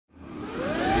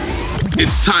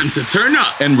It's time to turn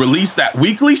up and release that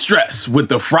weekly stress with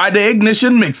the Friday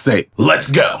Ignition Mixtape.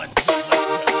 Let's go.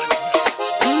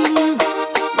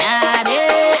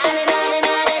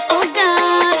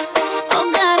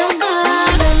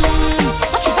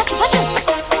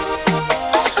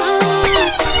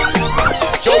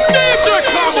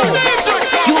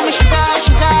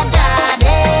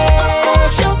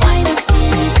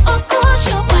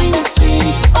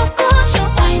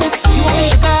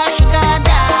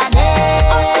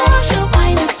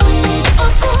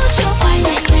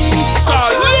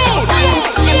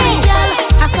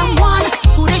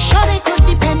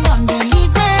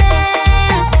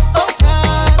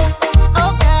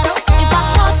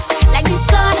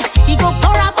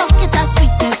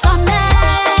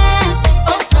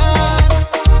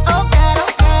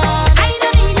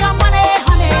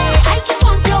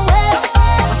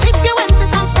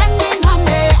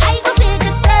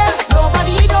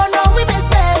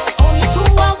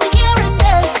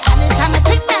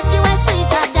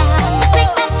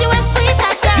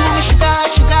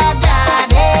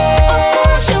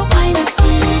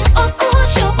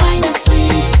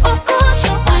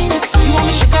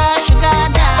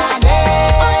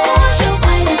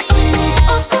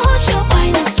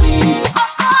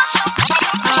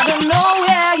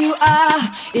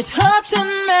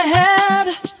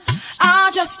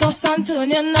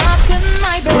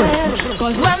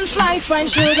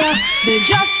 They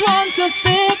just want to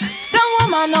stick. The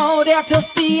woman know they're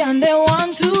thirsty and they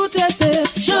want to taste it.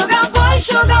 Sugar boy,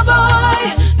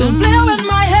 don't play with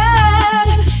my head.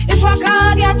 If I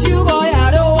can't get you, boy,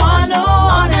 I don't want no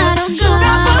one else.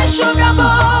 Sugar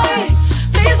boy,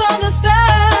 please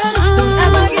understand. Don't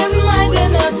ever give my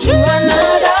dinner to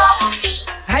another.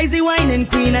 Heisy whining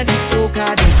queen of the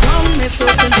soca. They call me so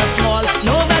simple small.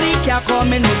 Nobody can call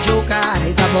me no joker.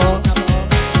 He's a boss.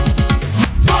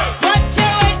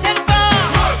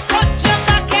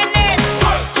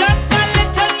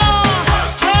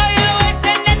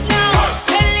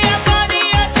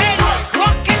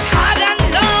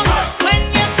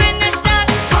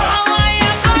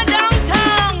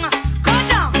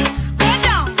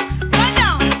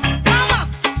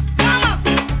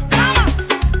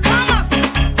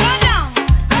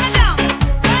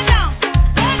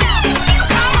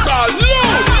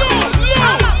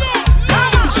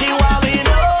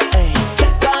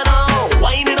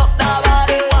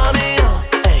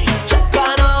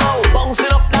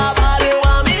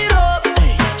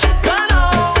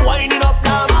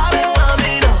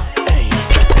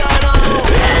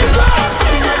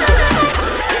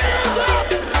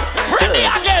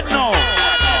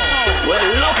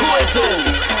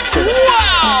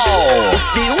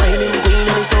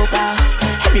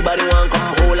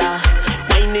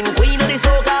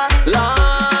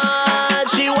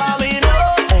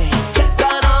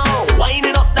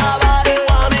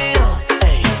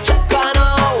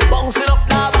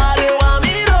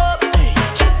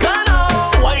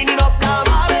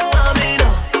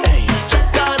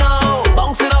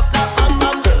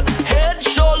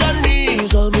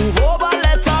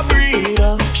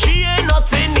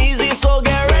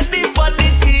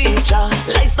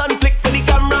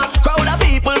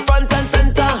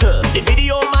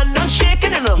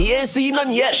 See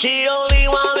none yet. She only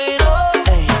want me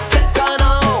to, hey, check her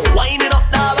now, winding up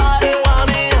that body, want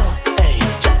me to, hey,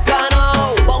 check her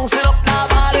now, bouncing up that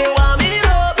body, want me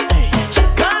to, hey,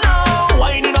 check her now,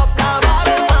 winding up that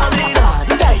body, want me to,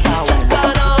 check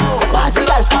her now, bouncing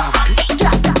up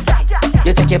that.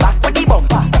 You take it back with the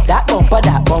bumper, that bumper,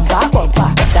 that bumper,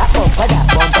 bumper, that bumper, that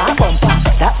bumper, bumper,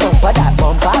 that bumper, that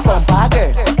bumper, bumper,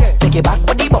 girl. Take it back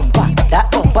with the bumper,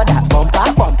 that bumper, that bumper,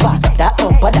 bumper, that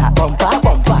bumper, that bumper,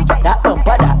 bumper.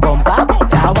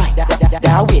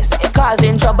 That waist,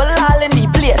 causing trouble all in the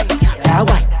place.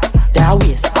 That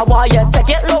waist, I want you take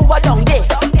it lower down there.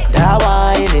 That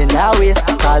wine in that waist,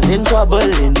 causing trouble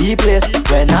in the place.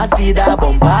 When I see that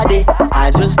bumper day,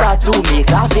 I just start to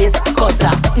make a face. Cause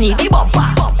I need the bumper,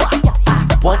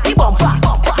 want the bumper,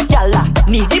 y'all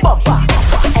need the bumper,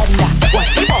 and I want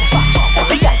the bumper.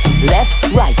 Every guy, left,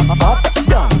 right, up,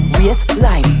 down,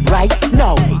 waistline, right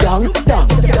now, down, down,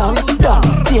 down, down,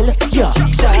 till you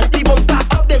shut the bumper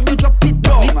up, then you drop it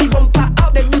down. Lift the bumper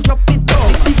up, then you drop it down.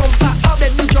 Lift the bumper up,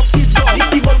 then you drop it down.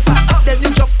 Lift the bumper up, then you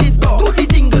drop it down. Do the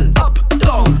jingle up,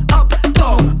 down, up,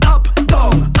 down, up,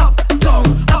 down, up, down,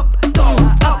 up, down,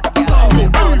 up, down,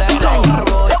 up, down.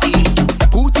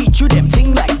 Who teach you them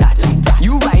thing like that?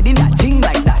 You riding that thing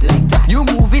like that? You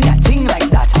moving that thing like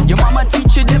that? Your mama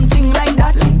teach you them thing like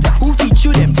that? Who teach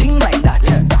you them thing like that?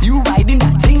 You riding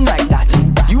that thing like that?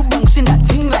 You bouncing that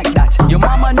thing like that? Your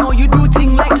mama know you do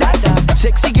thing like that?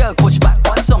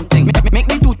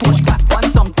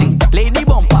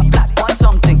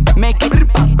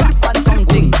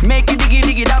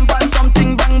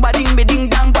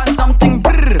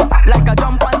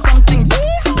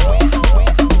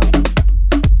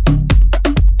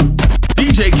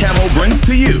 Camo brings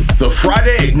to you the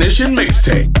Friday Ignition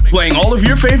Mixtape, playing all of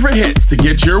your favorite hits to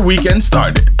get your weekend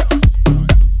started.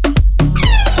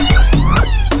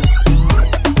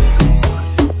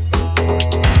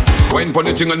 Wine pon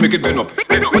the thing and make it bend up.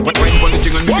 Wine pon the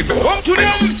thing and make it bend up.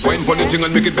 Wine pon the thing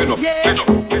and make it bend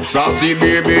up. Saucy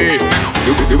baby,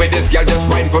 the way this girl just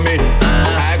wine for me,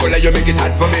 I go let you make it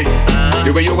hot for me.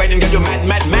 The way you wine and get you mad,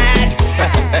 mad, mad.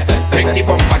 Make the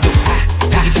bumper do.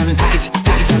 Take it and take it,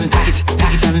 take it and take it,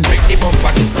 take it and make the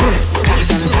bumper do. Take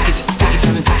it and take it, take it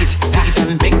and take it, take it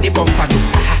and make the bumper do.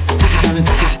 Take it and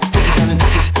take it, take it and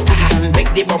take it, take it and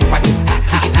make the bumper do.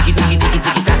 Take it, take it, take it, take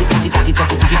it, take it, take it, take it, take it,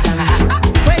 take it.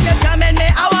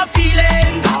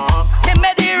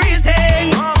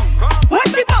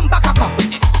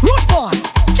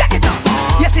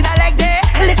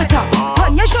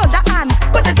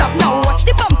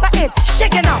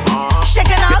 Shaking up,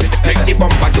 shaking up. Make the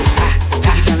bumper do.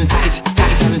 Take it and take it,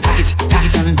 take it and take it, take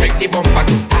it and make the bumper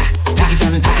do. Take it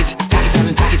and take it, take it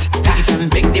and take it, take it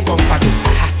and make the bumper do.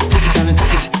 Take it and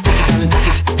take it, take it and take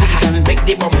it, take it and make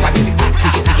the bumper do.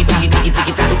 Take it, take it, take it, take it, take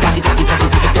it, take it, take it, take it, take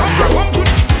it.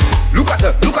 Look at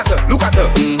her, look at her, look at her,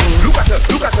 look at her,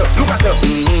 look at her, look at her,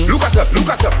 look at her, look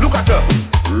at her, look at her.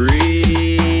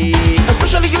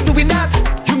 Especially you doing that.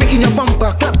 Making your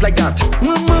bumper clap like that,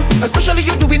 mama. Especially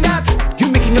you doing that.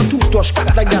 You making your toothbrush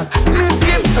clap like that,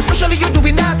 especially you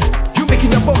doing that. You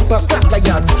making your bumper clap like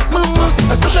that, mama.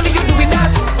 Especially you doing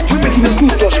that. You making your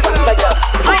toothbrush clap like that.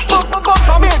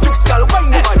 Bumper matrix girl,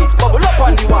 wine your body, bubble up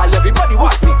on the wall, everybody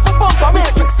want see. Bumper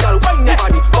matrix girl, wine your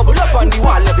body, bubble up on the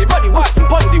wall, everybody want see.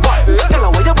 Pon the wall, tell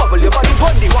her when you bubble your body,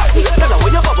 pon the wall. Tell her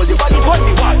when you bubble your body, pon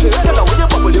the wall. Tell her when you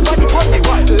bubble your body, pon the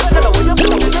wall. Tell her when you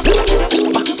bubble your body.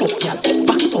 Back it up, girl.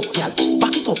 Back it up, girl.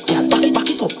 Back it up, girl. Back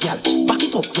it up, girl. Back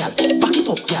it up, girl. Back it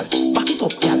up, girl. Back it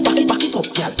up, girl. Back it up,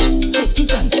 girl. Take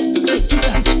it on, take it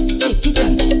on, take it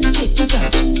on, take it on.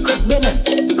 Crack Benin,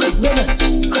 crack Benin,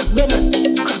 crack Benin,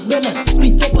 crack Benin.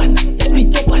 Split your one, split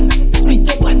your one, split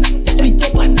your one, split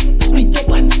your one, split your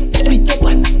one, split your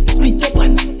one, split your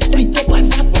one, split your one.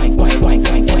 Stop wine, wine, wine,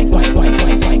 wine, wine, wine, wine,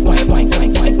 wine, wine, wine,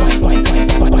 wine,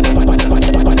 wine,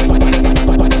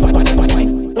 wine, wine,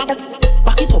 wine.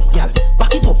 Back it up, girl.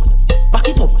 Back it up. Back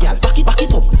it up, girl. Back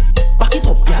it up. Back it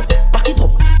up, girl. Back it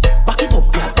up. Back it up,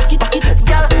 girl. Back it up,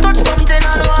 girl. Touch something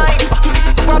and wine.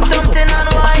 Pop something and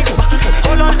wine.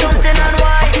 Hold on something and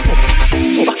wine.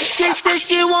 She says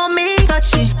she want me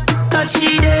touchy,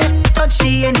 touchy there,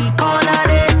 touchy any corner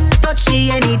there,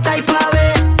 touchy any type of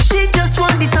way. She just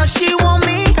want the touch. She want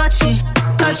me touchy,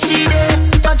 touchy there,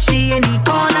 touchy any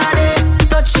corner there,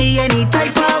 touchy any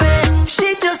type of way.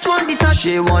 She just want the touch.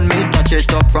 She want me touch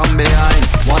it up from behind.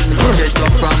 Want me touch it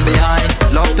up from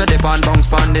behind. Love to dip and bounce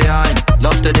pan behind.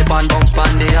 Love to dip and bounce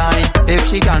pan behind. If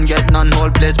she can't get none,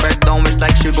 whole place break down. It's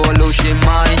like she go lose she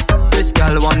mind. This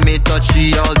girl want me touch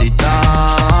she all the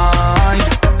time.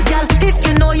 Girl, if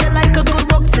you know you like a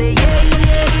good rock, say yeah,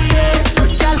 yeah, yeah.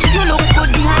 Girl, you look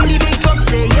good behind the big truck,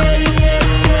 say yeah, yeah,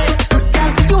 yeah.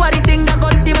 Girl, you are the thing that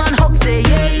got the man hug, say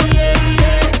yeah, yeah,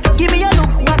 yeah. Give me a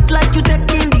look back like you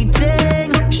taking the thing.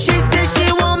 She says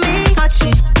she want me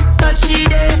touchy, touchy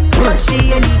there,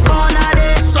 touchy any corner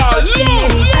there, touchy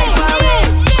any type of way.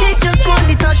 She just want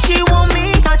the touch. She want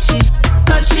me touchy,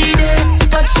 touchy there,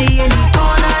 touchy any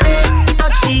corner there,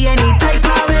 touchy any type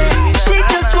of way. She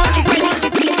just want the touch.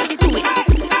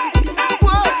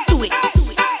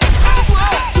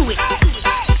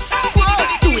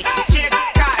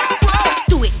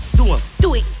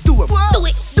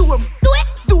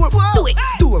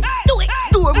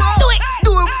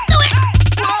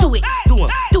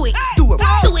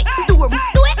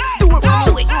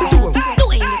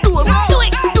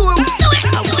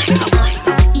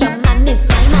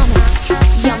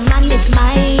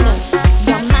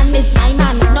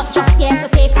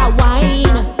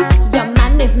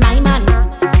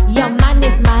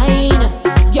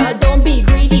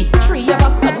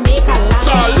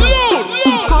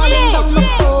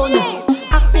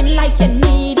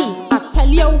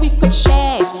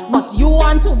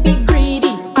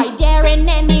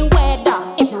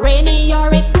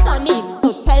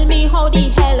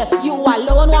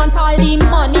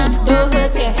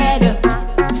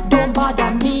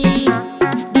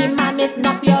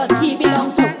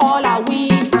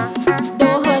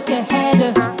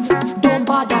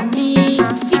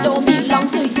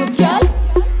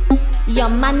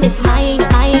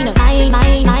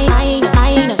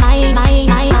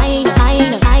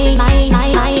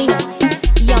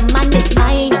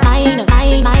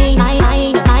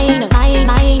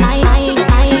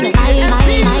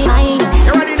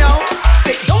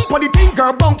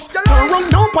 Girl bounce, turn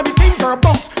around down for the thing, girl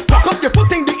bounce. Back up your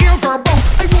foot in the air, girl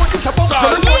bounce. I want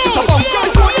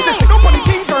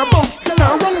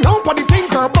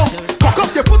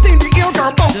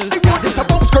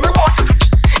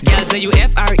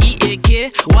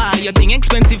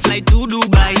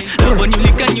When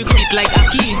you lick and you spit like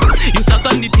Aki. You suck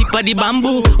on the tip of the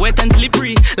bamboo, wet and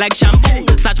slippery like shampoo.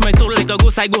 Search my soul like a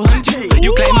ghost, I go hunt you.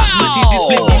 You climax, but it is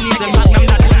split in knees and magnum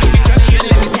that one will be crushing.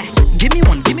 Let me say, give me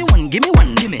one, give me one, give me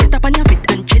one. Give me it up on your feet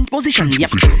and change position.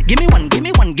 Yep. Give me one, give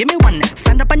me one, give me one.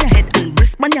 Stand up on your head and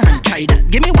brisk on your hand. Try that.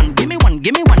 Give me one, give me one,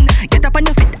 give me one. Get up on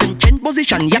your feet and change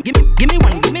position. Yep. Give me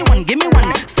one, give me one, give me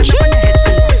one. Stand up on your head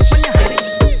and brisk on your hand.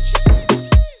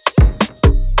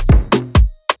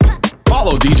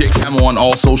 Follow DJ Camo on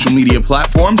all social media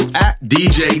platforms at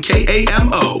DJ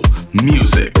KAMO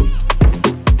Music.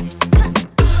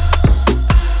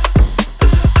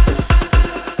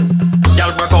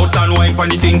 Y'all work out and wine pon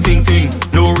the ting.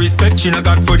 No respect she no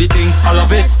got for the thing. I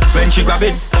love it when she grab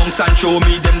it, bounce and show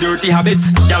me them dirty habits.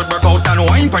 Y'all work out and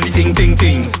wine pon the ting.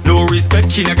 No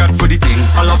respect she no got for the thing.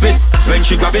 I love it when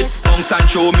she grab it, bounce and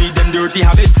show me them dirty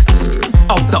habits.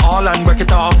 Out the all and work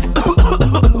it off.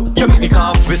 You make me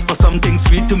cough, whisper something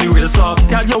sweet to me real soft.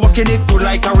 Girl, you're walking it good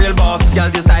like a real boss. Girl,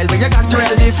 the style where you got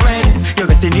real different. You're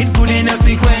getting it good in a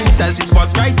sequence. As this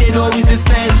spot right there, no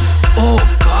resistance. Oh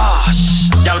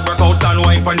gosh. Girl, work out and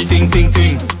wine pon the ting.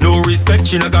 No respect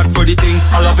she no got for the thing.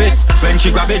 I love it when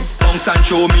she grab it, bounce and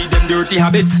show me them dirty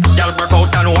habits. Girl, work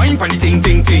out and wine pon the ting.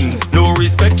 No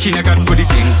respect she no got for the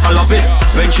thing. I love it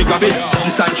when she grab it,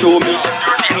 bounce and show me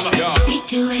them dirty habits. Be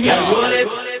doing it. Girl, roll it.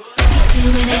 Be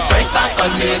doing it. Right back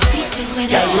on it. Be doing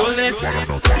it. Girl, roll it.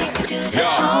 We could do this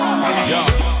all night.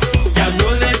 Girl,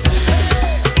 roll it.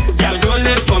 Girl, roll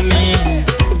it for me.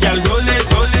 Girl, roll it.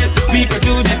 We could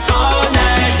do this all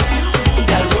night.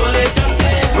 Girl, roll it.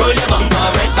 Roll your bumper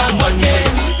right back on it.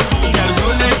 Girl,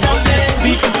 roll it.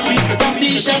 We could do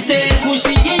Tisha say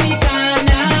pushy in the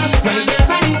corner, right there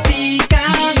by the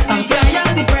speaker. Apply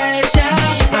all the pressure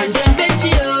and then bend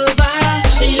she over.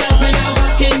 She love when I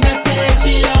walk in the tail.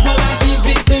 She love how I give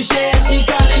it to share. She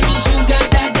calling me sugar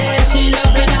daddy. She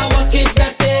love when I walk in the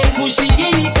tail. Pushy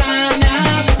in the corner,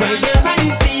 right there by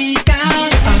the speaker.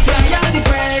 Apply all the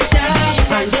pressure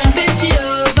and then bend she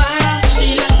over.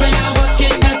 She love when I walk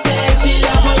in the tail. She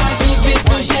love how I give it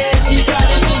to share. She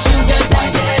calling me sugar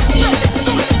daddy.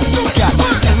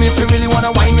 Tell me if you really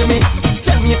wanna wine with me.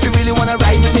 Tell me if you really wanna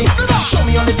ride with me. Show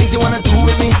me all the things you wanna do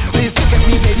with me. Please look at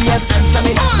me, baby, and answer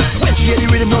me. When she hear the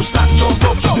rhythm, no starts jump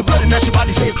up. The blood in her she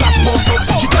body says starts pump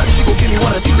up. She tell me she go give me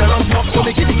one and give her on top. So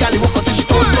me give the gal walk until she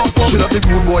toes up. She love the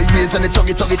rude boy ways and the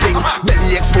tuggy thing.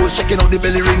 Belly exposed, checking out the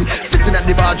belly ring. Sitting at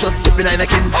the bar, just sipping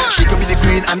Heineken. She could be the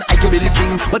queen and I could be the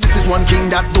king. But this is one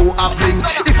king that do have bling.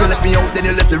 If you let me out, then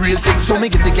you left the real thing. So me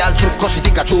give the gal choke, cause she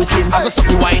think I choking. I go stop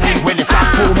the whining when they start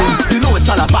foaming. You know it's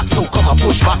all about, so come and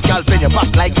push back. Gal, bend your back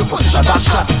like your position back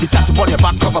shot. The tattoo on your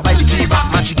back, covered by the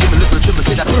T-back. Man, she give me a little dribble,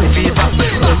 say that is the feedback.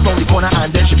 Run round the corner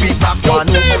and then she beat back. One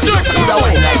know how to just do that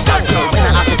wine like that. Girl, when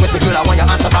I ask a question, girl, I want your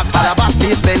answer back. All about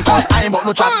face, man, cause I ain't about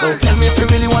no chat. So tell me if you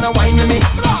really wanna wine with me.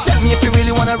 Tell me if you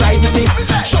really wanna ride with me.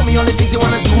 Show me all the things you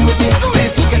wanna do with me.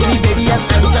 Please look at me, baby, and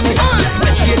answer me.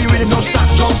 When she hear the rhythm, no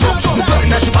starts jump up. The blood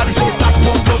in her she body says start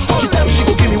pump up. She tell me she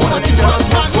go give me one and give her on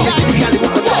top. So you give me gal,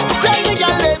 what was that? Tell the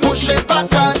gal, push it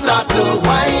back and start to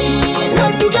whine.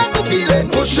 When you get the feeling,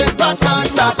 push it back and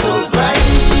start to grind.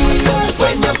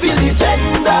 When you feel the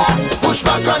fender, push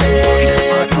back on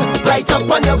it. Right up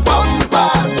on your bumper,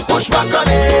 push back on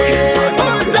it.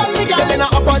 Tell the gal, then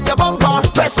up on your bumper,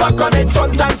 press back on it,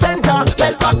 front and center.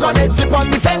 Belt back on it, tip on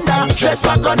the fender. Dress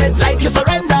back on it like you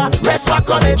surrender. Rest back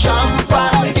on it, jumper.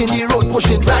 In the road,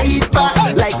 push it right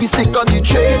back, like we stick on the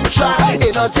train track.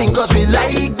 Ain't nothing cause we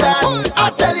like that.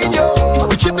 I'm telling you,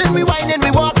 we tripping, we whining, we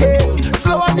walking.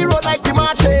 Slow on the road like we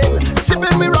marching.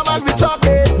 Sipping, we rum and we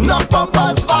talking. Knock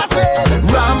bumpers passing.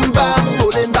 Ram bam,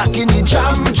 rolling back in the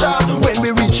jam jam. When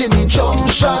we reach in the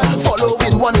junction,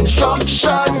 following one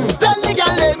instruction. Tell the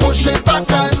gal, push it back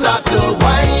and start to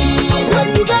whine.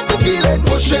 When you get the feeling,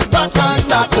 push it back and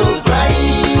start to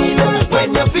grind. When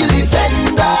you feel the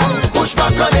fender, push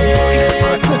back on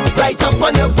it. Right up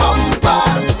on your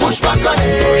bumper, push back on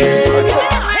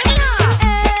it.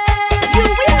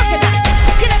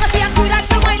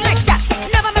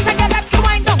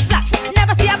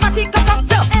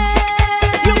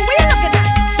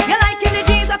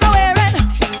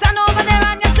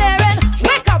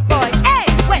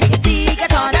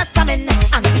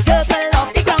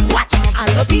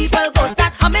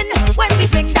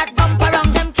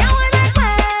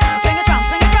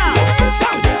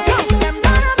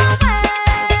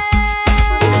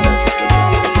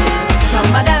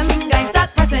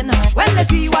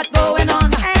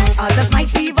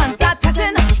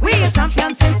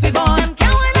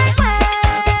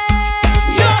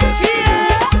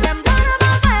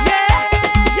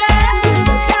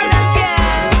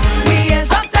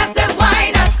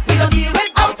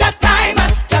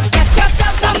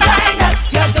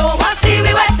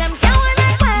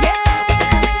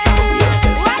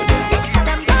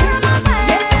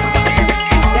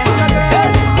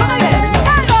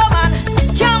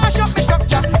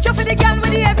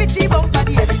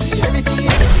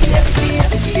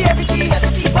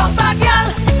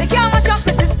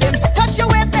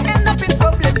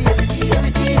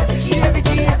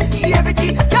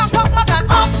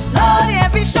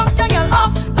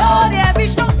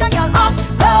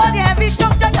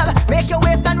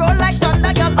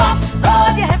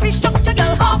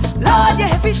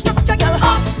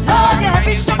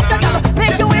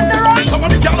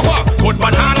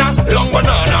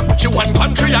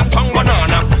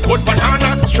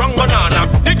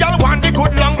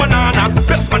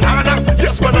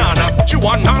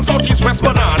 want north, south, east, west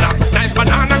banana. Nice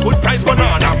banana, good price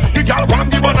banana. The girl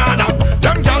want the banana.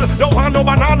 Them girl don't want no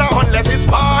banana unless it's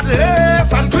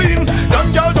spotless and clean.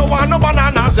 Them girl don't want no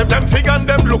bananas if them fig and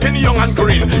them looking young and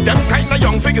green. Them kinda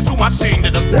young fig is too much seen.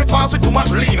 They just pass with too much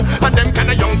lean. And them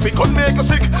kinda young fig could make you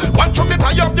sick. One chop the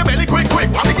tie up your belly quick.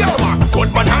 What the girl want?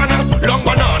 Good banana, long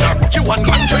banana. She want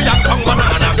country and tongue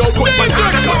banana. Yo, good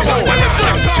banana, long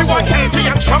banana. She want healthy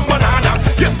and strong banana.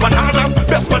 Yes, banana,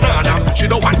 best banana. She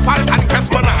don't want fat and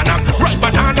crest banana. Right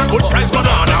banana, good price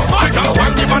banana. I don't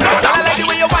want the banana. I like the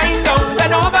way you wind down,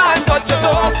 bend over and touch your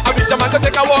toe. I wish a man could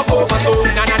take a walk over so.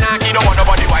 Nah, he don't want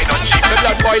nobody wind on cheap. The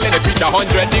blood boiling, it reach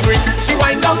 100 degrees. She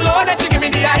wind down low, then she give me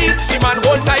the eye. She man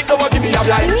hold tight, don't want give me a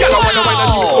blind. Girl, I wanna wind on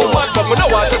you so much, but for no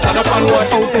one to stand up and watch.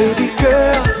 Oh baby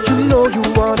girl, you know you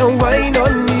wanna wind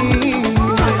on me.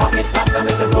 Oh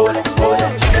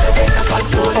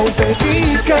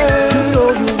baby girl, you know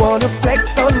you wanna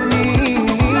flex on me.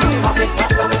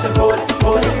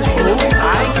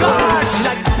 My gosh.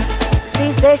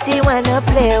 She says she wanna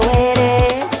play with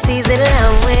it. She's in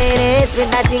love with it, with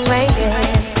that thing right there.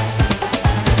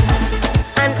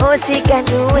 And oh, she can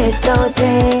do it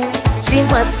totally. She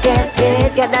must get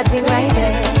it, get that thing right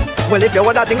there. Well, if you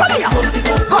want that thing, come here.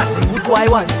 Cause the good boy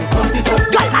want it.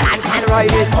 Girl, balance and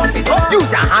ride it.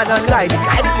 Use your hand and glide it.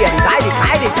 Guide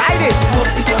it.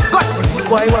 Cause the good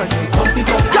boy want it.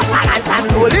 Girl, balance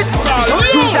and roll it.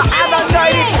 Use your hand and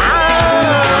glide it.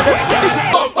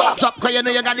 Drop, cause you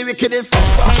know you got the wickedest.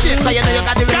 Shake, cause you know you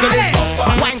got the wickedest.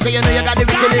 Wine, cause you know you got the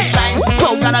wickedest. Shine,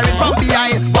 crowd gallery from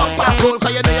behind. Bumper roll,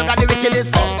 cause you know you got the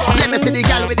wickedest. Let me see the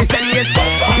girl with the steadiest.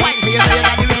 Wine, cause you know you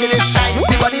got the wickedest. Shine,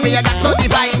 the body where you got so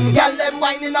divine. Girl, them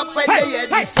winding up when they hear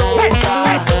the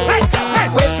soca.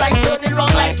 Waistline turning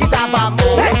round like it have a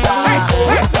motor.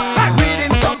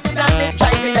 Reading something and they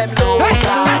driving them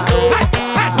loca.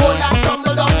 Roll and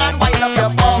tumble down and wind up your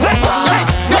bumper.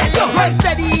 Well,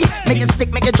 steady, make it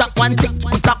stick, make it drop one tick,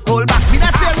 top, roll back. Me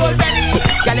not say roll belly.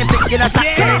 Girl, you think in a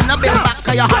sack, you in a bill back.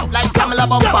 Cause you hot like Pamela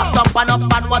Bumper. Dump and up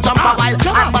and watch jump a while.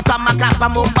 And bottom a clap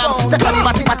and move bum. Say funny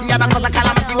batty and a cause a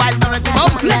calamity while dirty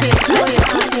bum.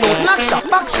 Snack shot,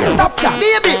 back shot, stop chat.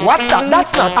 Baby, what's that?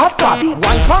 That's not hot pot.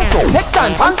 One panko, take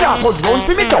time, panta. Put round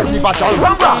for me down, the bachal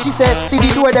from bra. She said, see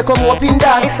the door they come open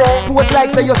dance. Pose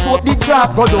like say you soap the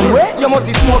trap. Go down way, you must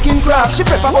be smoking crack. She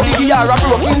prefer how the gear a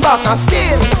broken back and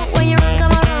still. When you run,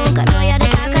 come around, I know you're the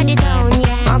talk of the town,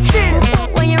 yeah.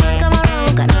 When you run, come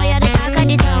around, I know you're the talk of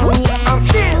the town, yeah.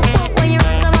 When you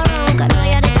run, come around, I know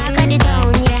you're the talk of the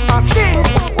town, yeah.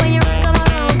 When you run, come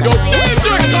around, I know you're the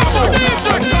talk of the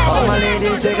town. All my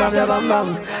ladies shake up your bam bam.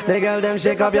 The girl them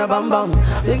shake up your bam bam.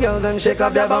 The girls them shake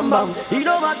up their bam bam. It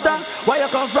don't matter where you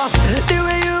come from. The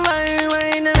way you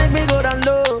whine, and make me go down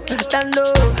low, down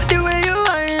low. The way you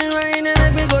whine, and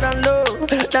make me go down low,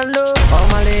 down low. All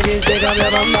my ladies shake up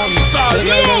your bam bam. The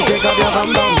girls them shake up your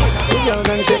bam bam. The girls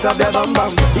them shake up their bam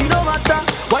bam. It don't matter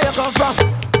where you come from.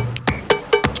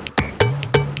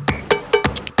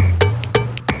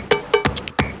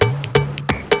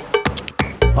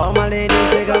 All my ladies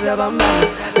shake up your bam bam.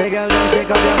 The girls them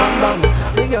shake up your bam bam.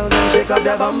 The girls them shake up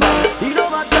their bam bam. It don't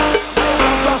matter where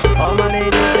you come from. All my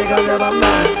ladies shake up your bam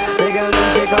bam. The girls them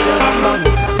shake up your bam bam.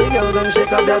 The girls them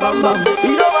shake up their bam bam.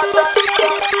 It don't matter.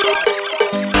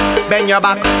 Bend your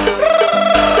back.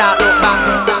 Start look back.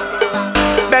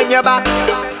 Bend your back.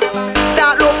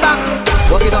 Start look back.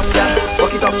 Walk it up, girl.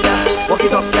 Walk it up, girl. Walk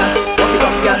it up, girl. Walk it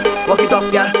up, girl. Walk it up,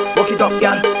 girl. Walk it up,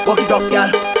 girl. Walk it up, girl.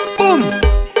 Boom.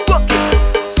 Walk it.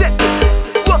 Set it.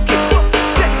 Walk it.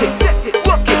 Set it. Set it.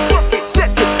 Walk it. Walk it.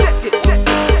 Set it. Set it. Set it.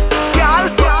 Girl.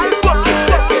 Walk it.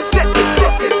 Set it. Set it.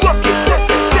 Set it. Walk it. Set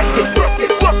it. Set it. Set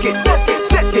it. Walk it. Set it.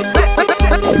 Set it.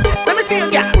 Let me see you,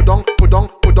 girl. Put down.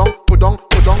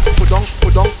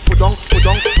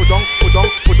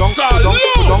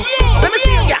 Let me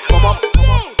see you, girl. Come up.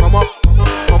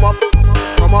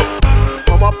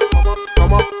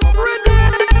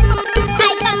 I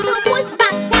come to push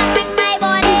back.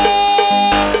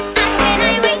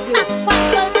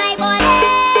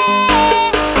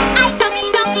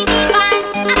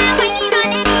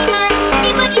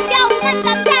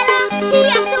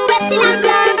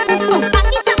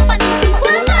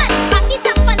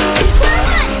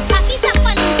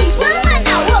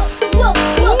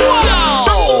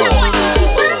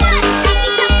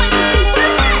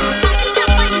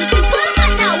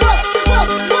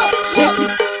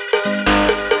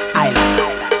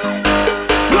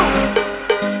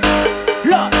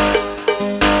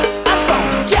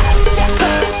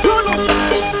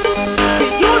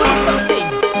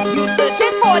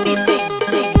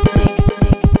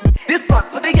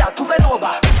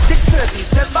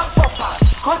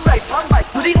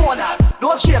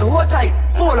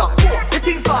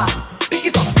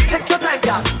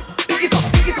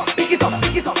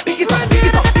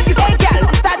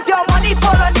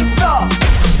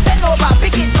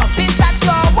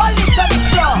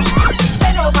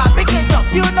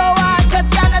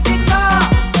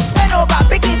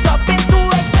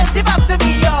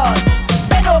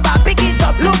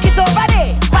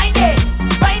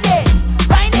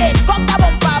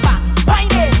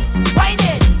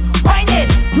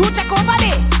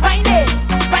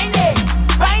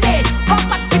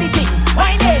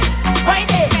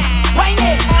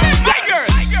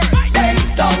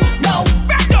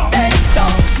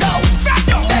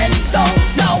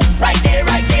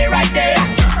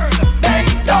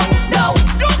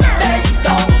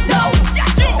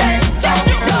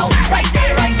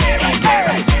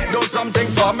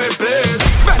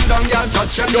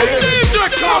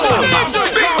 bam bam,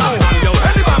 big bam bam, yo.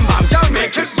 Any bam bam, girl,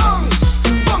 make it bounce,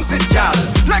 bounce it, girl.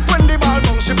 Like when the ball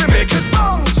bounce, if you make it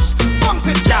bounce, bounce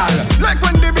it, girl. Like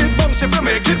when the beat bounce, if you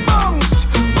make it bounce,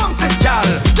 bounce it, girl.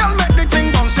 Girl, make the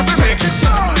thing bounce, if you make it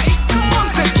bounce,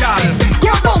 bounce it, girl.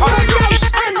 Yo,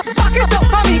 and back it up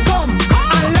for me, come.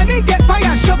 And let me get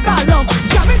fire, sugar lump.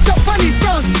 Jam it up on the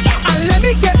front. And let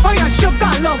me get fire,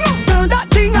 sugar lump. Turn that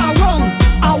thing around.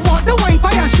 I want the wine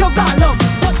fire, sugar lump.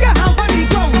 Put your hand on the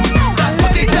ground.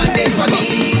 Put it down there for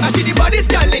me. I see the body's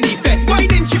girl in the vet.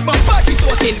 Whining chip on party,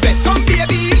 so in bed. Come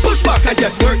baby, push back and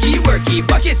just worky, worky.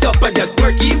 Back it up and just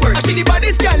worky, worky. I see the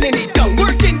body's girl in it down.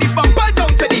 Working the bumper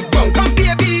down to the ground. Come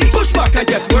baby, push back and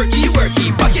just worky, worky.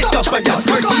 Back it up and just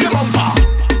worky.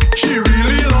 She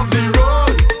really love the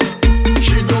road.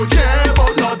 She don't care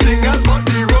about nothing else but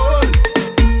the road.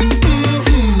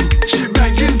 She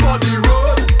begging for the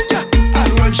road.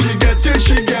 And when she get it,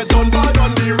 she get on bad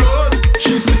on the road.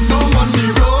 She sit down on the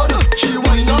road. She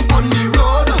wind up on the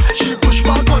road. She push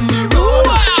back on the road.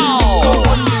 She walk up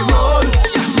on the road.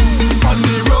 On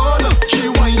the road. She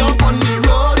wind up on the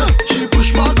road. She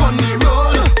push back on the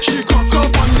road. She cock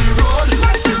up on the road.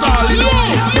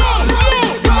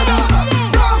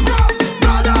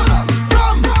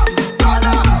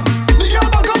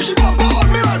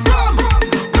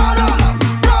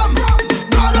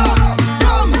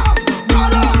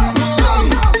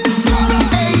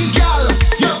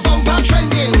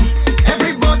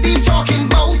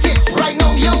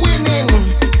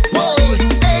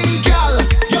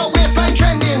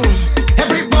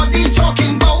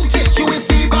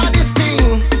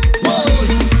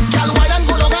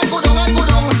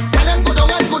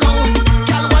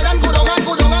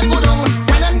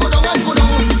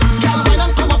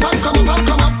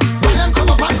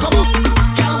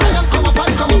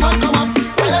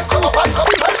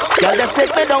 Girl, just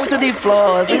take me down to the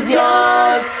floors. It's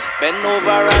yours. Bend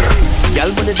over and girl,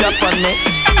 put the drop on me.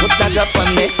 Put that drop on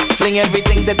me. Fling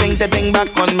everything, the thing back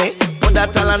on me. Put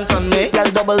that talent on me. Girl,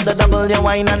 double the double, your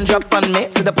wine and drop on me.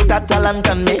 So they put that talent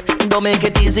on me. Don't make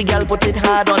it easy, girl, put it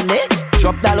hard on me.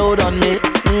 Drop that load on me.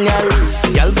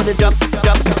 Girl, put the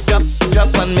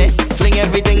drop on me. Fling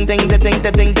everything, the thing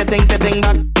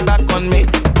back on me.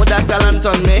 Put that talent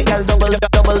on me. Girl, double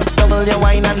your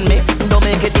wine on me. Don't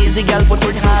make it easy, girl, put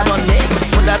it hard on me.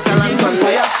 Put that talent on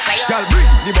me. Girl, bring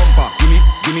the bumper.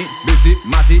 Gimme, Bessie,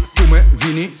 Matty, Tume,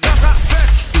 Vini, Saka,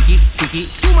 Tiki,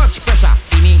 too much pressure.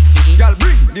 Gimme, girl,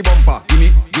 bring the bumper.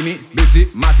 Gimme, Bessie,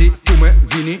 Matty, Tume,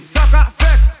 Vini, Saka,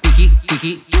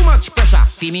 Tiki, too much pressure.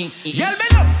 Gimme, girl,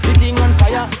 bend up. The thing on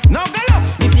fire. Now get up.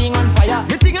 The thing on fire.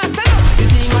 The thing on stand up. The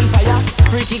thing on fire.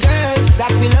 Freaky girls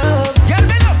that we love. Girl,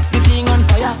 bend up. The thing on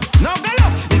fire. Now get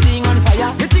up. The thing on fire.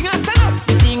 The thing on stand up.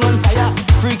 The thing on fire.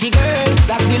 Freaky girls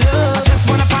that we love. I just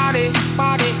wanna party.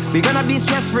 We gonna be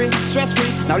stress-free.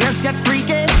 Now let's get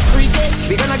freaky.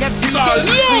 We gonna get freaky.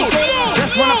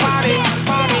 Just wanna party.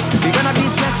 We gonna be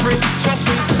stress-free.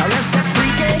 Now let's get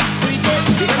freaky.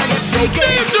 We gonna get freaky.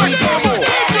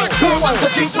 Who wants to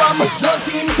drink rum? No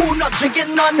scene. Who not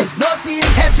drinking none? No scene.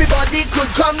 Everybody could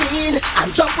come in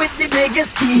and jump with the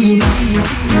biggest team.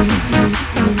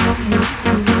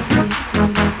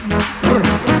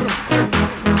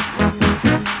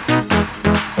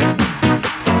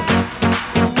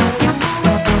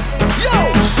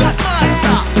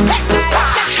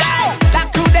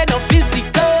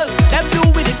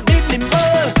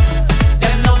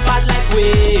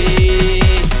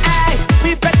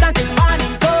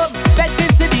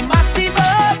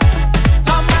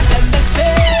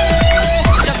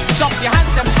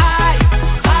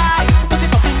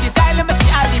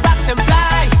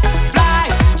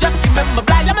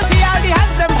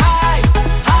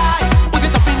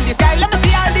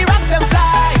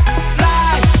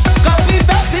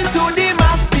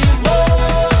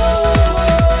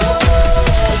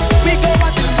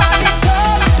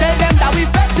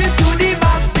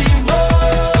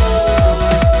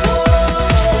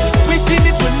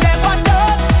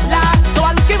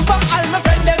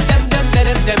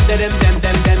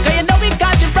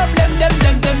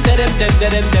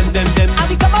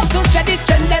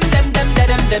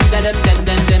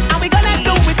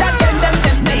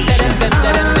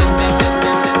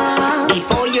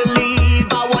 Before you leave,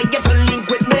 I want you to link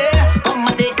with me. Come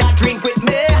and take a drink with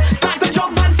me. Start to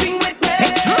jump and sing with me.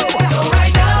 So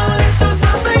right now, let's do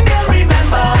something to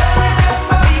remember.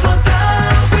 We go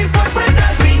start with footprint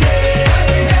as we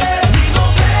name. We go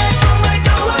play from right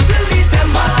now until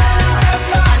December.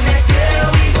 And next year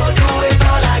we go do it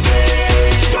all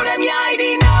again. Show them your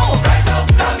ID now.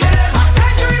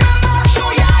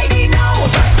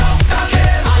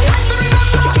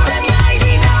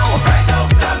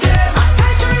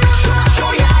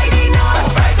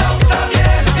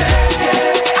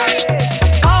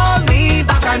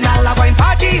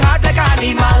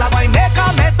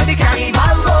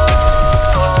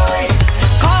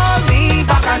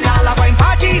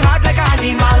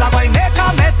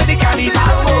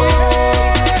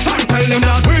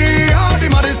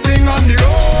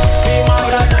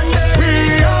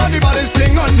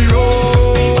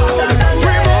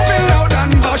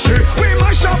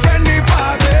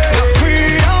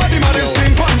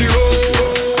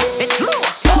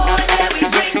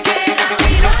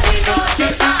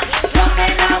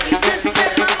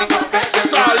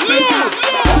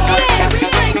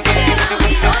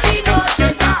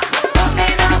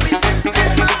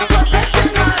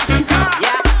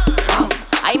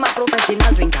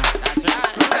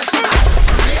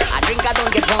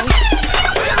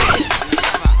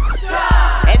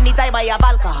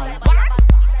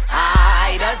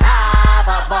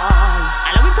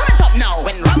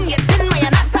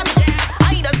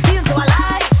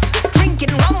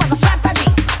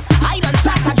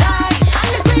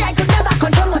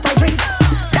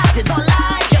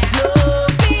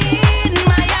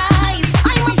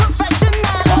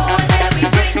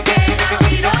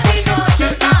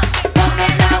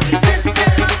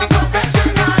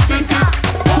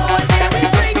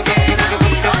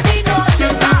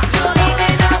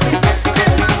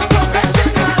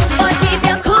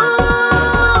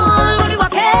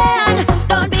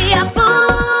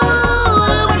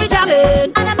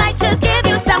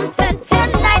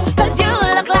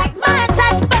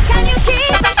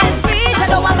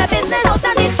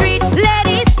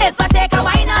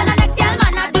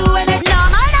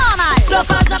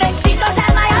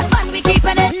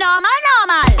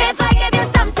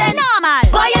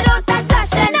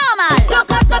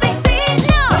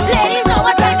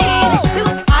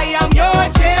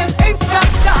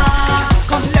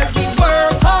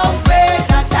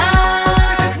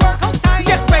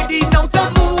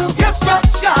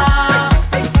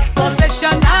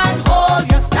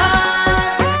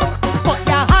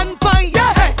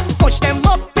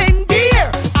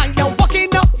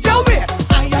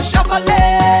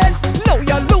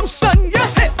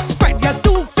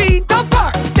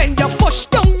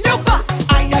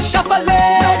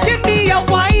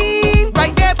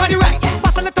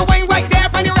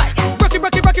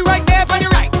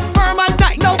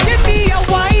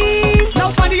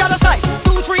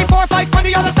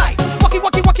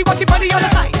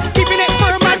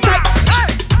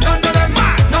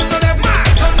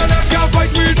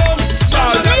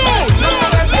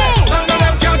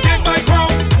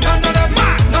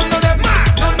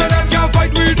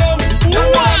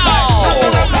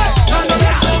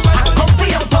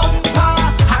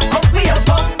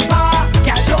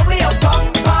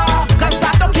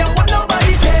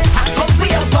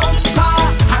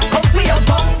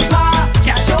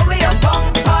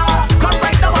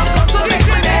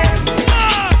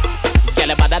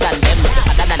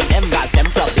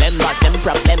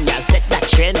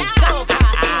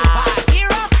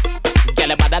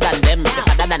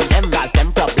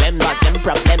 problem, not them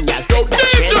problem. Yeah, say that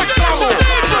shit.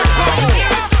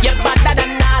 You're better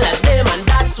than all of them, and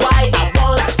that's why I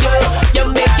want you.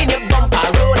 You're making your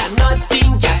bumper roll, and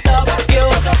nothing can stop you.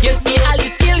 You see all the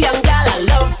skill, young girl, I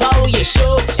love how you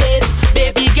show it.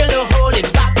 Baby girl, don't hold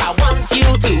it back. I want you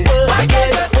to work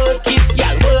it, work it,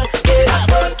 girl, work it,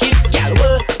 work it, girl,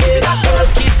 work it,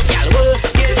 work it, girl, work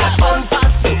it. That bumper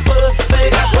super,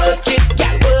 make it work it,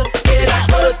 girl, work it,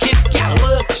 work it, girl,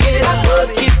 work it,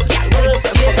 work it, girl, work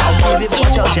it. Baby,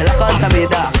 watch out, she look onto me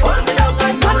there.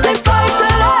 25 to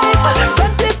life,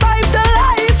 25 to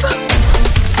life.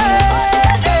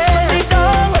 Hey,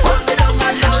 down.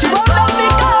 She won't let me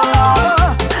go,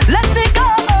 let me go.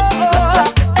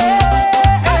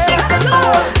 Hey.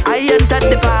 I entered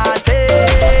the party,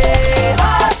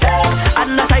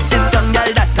 and I sight this young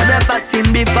girl that I never seen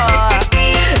before.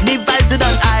 The vibes are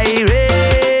done irate.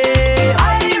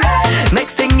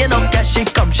 Next thing you know, yeah, she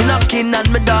come, she knocking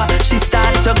on my door. She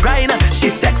start to grind, she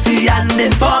sexy and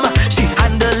inform. She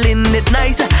handling it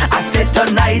nice. I said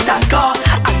tonight I score,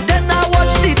 and then I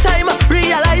watch the time,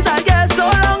 realize I get so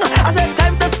long. I said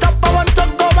time to stop, I want to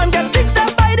go and get drinks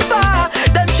down by the bar.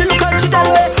 Then she look and she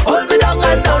tell me, hold me down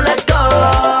and don't let go.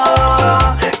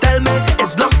 Tell me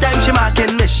it's long time she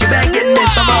marking me, she begging me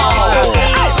for more.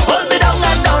 Ay, hold me down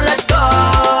and don't let go.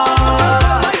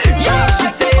 Yeah, she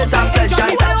says I'm pleasure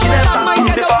that she never feel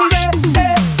before.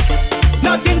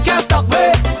 Nothing can stop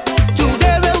me.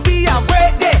 Today will be a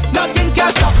great day. Nothing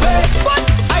can stop me. What?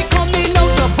 I coming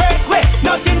out to break way.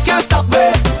 Nothing can stop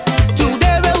me.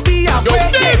 Today will be a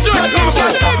great day. Nothing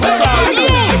can stop me.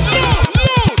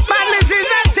 Madness is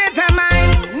a state of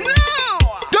mind. No,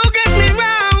 don't get me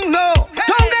wrong. No,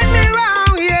 don't get me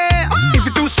wrong. Yeah. If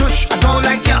you do stush, I don't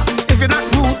like ya. If you're not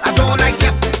rude, I don't like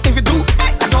ya. If you do,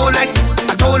 I don't like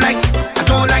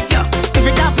ya. If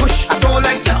you got push, I don't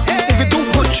like ya. If you do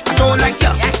push, I don't like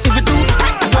ya. If you do,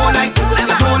 I don't like.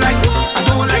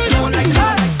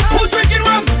 Who drinking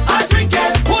rum? I drink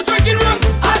it. Who drinking rum?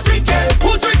 I drink it.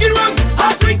 Who drinking rum?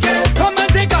 I drink it. Come and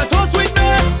take a toast with me.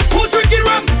 Who drinking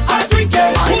rum? I drink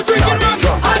it. Who drinking rum?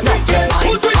 I drink it.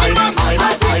 Who drinking rum? I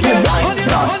drink it.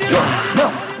 No,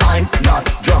 I'm not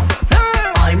drunk.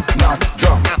 I'm not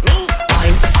drunk.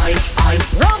 I'm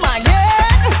Roman,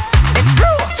 yeah. It's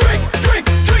true. Drink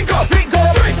up. Drink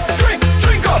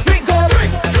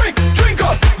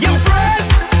up. You friend?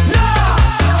 Nah.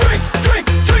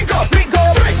 Drink up.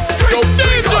 Yo,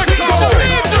 DJ Cole.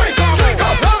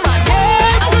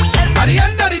 At the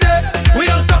end of the day, we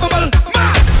unstoppable,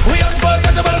 man. We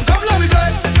unforgettable, come let me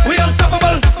play. We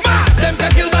unstoppable, man. Them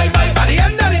can kill my vibe. At the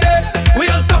end of the day, we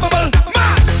unstoppable,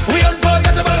 man. We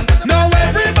unforgettable. Now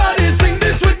everybody sing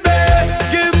this with me.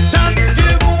 Give thanks,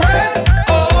 give praise,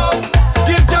 oh.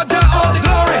 Give Jaja all the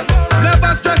glory.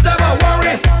 Never stress, never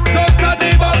worry. Don't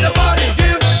study about the body.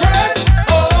 Give praise,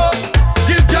 oh.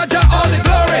 Give Jaja all the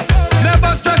glory. Never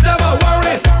stress, never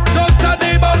worry. Don't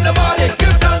study about the body.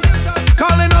 Give thanks.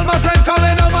 Calling all my friends,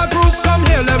 calling all my crews. Come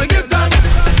here, let me give thanks.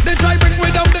 They try bring we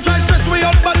down, they try stress we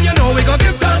up, but you know we gon'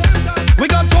 give thanks. We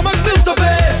got so much bills to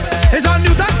pay. It's a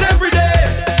new tax every day.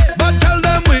 But tell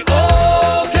them we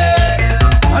okay.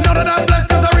 Another than blessed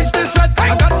cause I reached this red.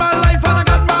 I got my life and I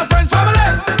got my friends,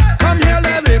 family. Come here,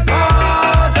 let me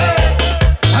party.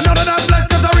 Another than blessed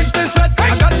cause I reached this red.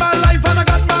 I got my life and I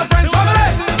got my friends, family.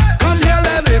 Come here,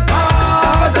 let me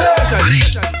party.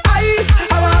 I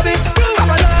have a habit, have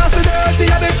a nasty, dirty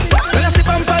habit. When I slip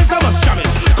and pants, I must jam it.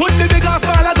 Could be big or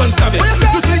small, I don't stab it.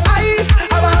 You see, I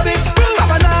have a habit,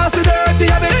 have a nasty, dirty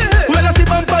habit. When I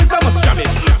slip and pants, I must jam it.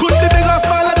 Could be big or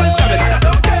small, I don't stab it. I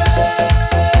don't care.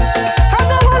 I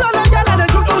go hold on a girl and the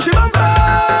juke now she bumper.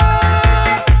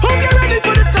 Hope you're ready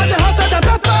for this 'cause it's hotter than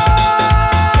pepper.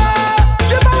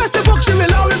 Give her rest the book, she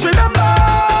will always remember.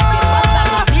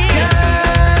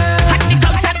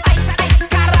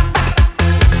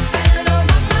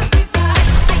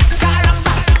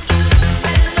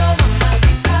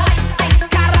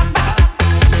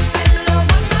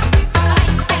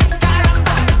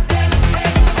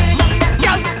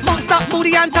 Bounce that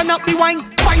booty and turn up the wine.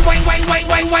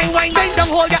 Wine. Bend down,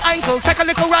 hold your ankle, take a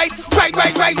little ride. Ride.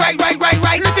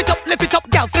 Lift it up,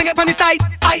 girl, fling it from the side.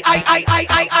 I.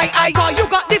 Cause you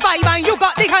got the vibe and you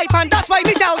got the hype, and that's why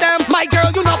we tell them, my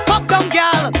girl, you not pop down,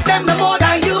 girl. Them the more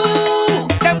than you.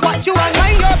 Them what you and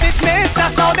mind your business,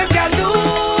 that's all them can do.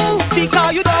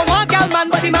 Because you don't want girl, man,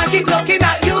 but the man keep looking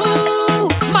at you.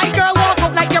 My girl, walk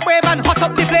out like you're brave and hot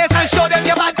up the place and show them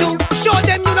your bad too. Show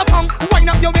them you no punk. Wind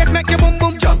up your waist, make your boom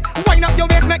boom jump. Wind up your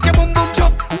waist, make your boom boom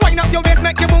jump. Wind up your waist,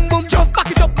 make your boom boom jump.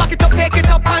 Back it up, take it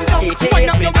up and down. Wind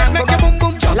up your waist, make your boom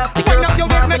boom jump. Wind up your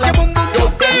waist, make your boom boom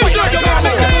jump. Wind up your waist,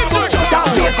 make your boom boom jump. That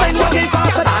waistline working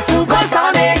faster than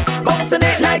supersonic. Bouncing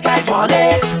it like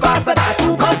hydraulic, faster than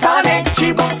supersonic.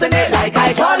 She bouncing it like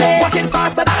hydraulic, walking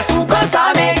faster than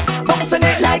supersonic, bouncing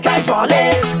it like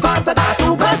hydraulic, faster than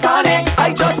supersonic.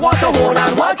 I just want to hold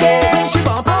and walk it. When she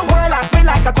bump and whirl and spin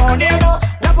like a tornado.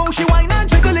 Love how she whine and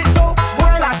jiggle it so.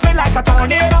 Whirl and spin like a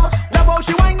tornado. Love how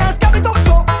she whine and scab it up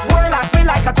so. Whirl and spin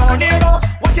like a tornado.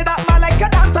 Walk it up man like a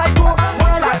dance I go.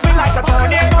 Whirl and spin like a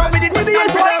tornado. With it, with the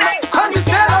on the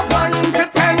scale of 1 to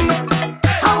 10,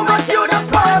 how much you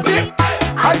just party?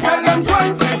 I tell them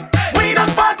 20. We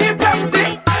just party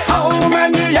plenty. How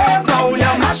many years now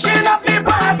you're mashing up the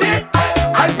party?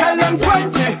 I tell them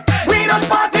 20. We just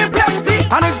party plenty.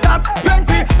 And it's that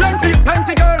plenty, plenty,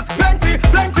 plenty girls, plenty,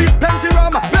 plenty, plenty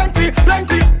rum, plenty,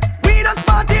 plenty. We just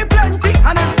party plenty.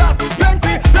 And it's that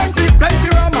plenty, plenty, plenty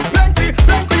rum, plenty,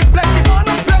 plenty, plenty fun,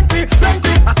 plenty,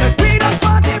 plenty. I said we just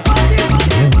party, party,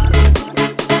 party, party.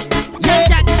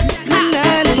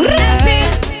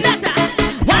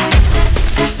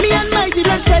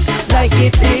 Like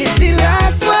it is the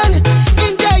last one.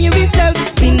 Enjoying myself,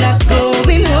 we not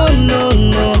going home, no,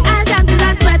 no. I got the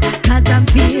last sweat, cause I'm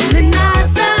feeling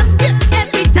awesome.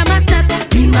 Every time I step,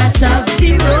 we mash up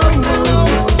the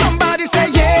road. Somebody say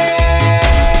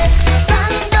yeah.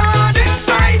 Thank God it's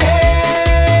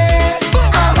Friday.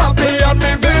 I'm happy on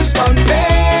my best Sunday.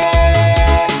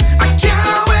 I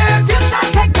can't wait till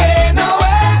Saturday, no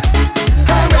way.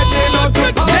 I'm ready now to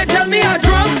go. They tell me I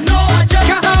drunk, no I just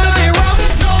can't handle me rum.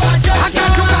 I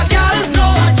can't choke a girl, no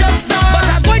I just not. But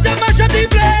I'm going to mash up the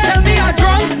place. Tell me I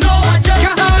drunk, no I just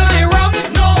can't handle me rum,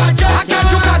 no I just I can't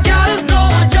choke a girl, no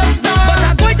I just not. But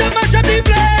I'm going to mash up the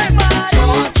place.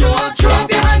 Throw up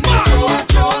your hand, throw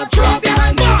up your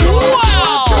hand.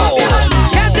 Wow!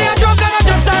 Can't say I drunk and I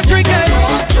just start drinking.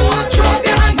 Throw up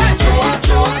your hand, throw up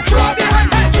your hand,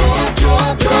 throw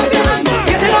up your hand.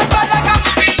 Get it up bad like a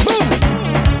boom.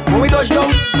 When we touch down,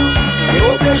 the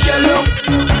whole place shell up.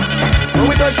 When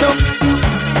we touch down,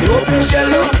 the whole place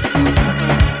shell up.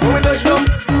 When we touch down,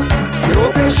 the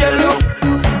whole place shell up.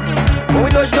 When we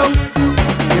touch down,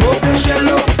 the whole place shell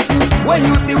up. When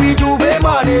you see we Juve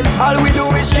morning, all we do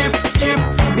is chip, chip.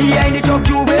 Behind the truck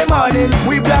Juve morning,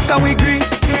 we black and we green,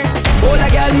 sick. All the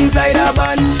girl inside a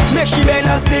van, make she bend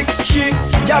and stick, shit.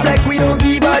 Job like we don't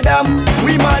give a damn.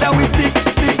 We mad and we sick,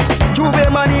 sick. Juve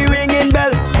money ringing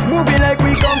bell, moving like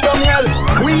we come from hell.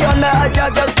 We on the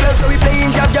jab spell, so we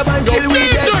playing jab and kill we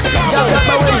dead. Jab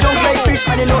but we jump like fish,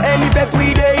 and you know any pep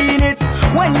we dey in it.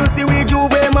 When you see we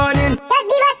Juve morning, Just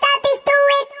give us a piece to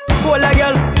it. pull a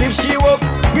girl, give she walk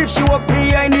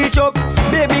behind the truck.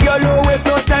 Baby girl, no waste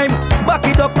no time. Back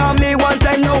it up on me one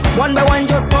time now. One by one,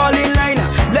 just fall in line.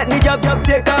 Let me jab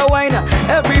take a wine.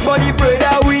 Everybody afraid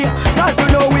that we, cause you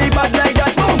know we bad like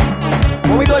that. Boom.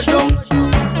 When we touch down,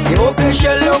 the whole place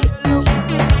shell up.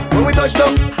 When we touch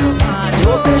down, the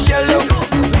whole place shell up.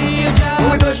 When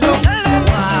we touch down,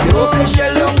 the whole place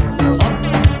shell up.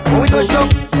 When we touch down,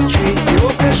 the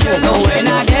whole place shell up. So when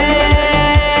I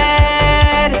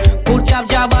dead, put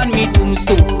jab on me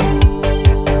tombstone.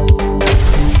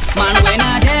 Man, when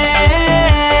I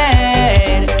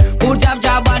dead, put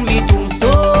jab on me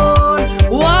tombstone.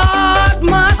 What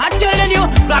man? I'm telling you,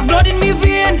 black blood in me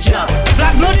vein,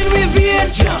 black blood in me vein,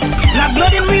 black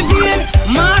blood in me vein.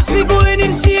 Mass we going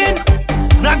insane.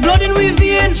 Black blood in me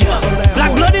vein,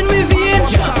 black blood in me vein,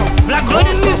 black blood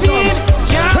in me vein.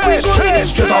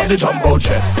 Straight off the jumbo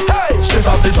jet. Hey,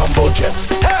 straight off the jumbo jet.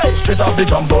 Hey, straight off the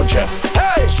jumbo jet.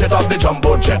 Hey, straight off the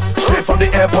jumbo jet. Straight from the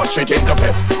airport, straight in the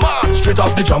fit. Straight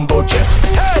off the jumbo jet.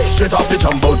 Hey, straight off the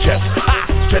jumbo jet.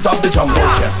 Straight off the jumbo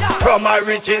jet. From my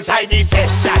rich inside the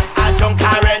session, I drunk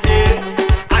already.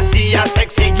 I see a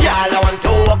sexy girl, I want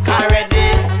to walk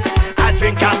already. I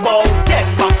drink about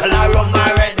 10 buckle of rum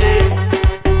already.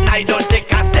 I don't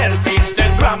take a selfie,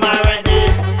 Instagram already.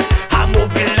 I'm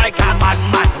moving like a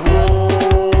madman.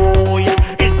 Whoa, yeah.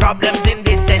 It's problems in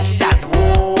this session.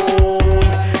 Whoa,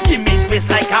 give me space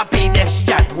like a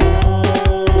pedestrian.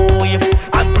 Whoa, yeah.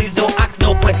 And please don't ask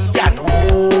no question.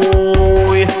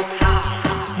 Whoa, yeah.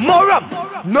 More rum,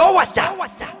 no water.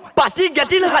 Party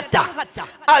getting hotter.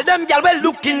 All them gal well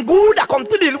looking good. I come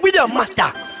to deal with the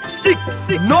matter. Sick,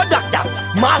 no doctor.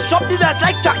 Mash up the dance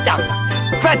like tractor.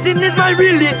 Fretting is my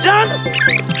religion.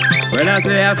 When I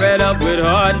say I'm fed up with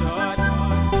hard,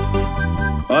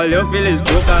 all you feel is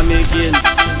joke I'm making.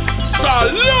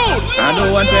 Salute! I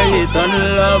don't want to hate on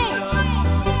love,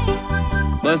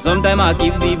 but sometimes I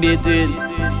keep debating.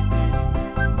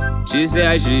 She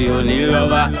say she only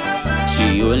lover,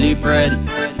 she only friend.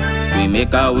 We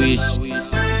make a wish,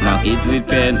 mark it with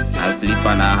pen. I sleep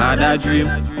and I had a dream,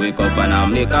 wake up and I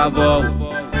make a vow.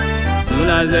 Soon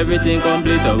as everything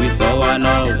complete, we saw one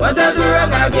now. What I do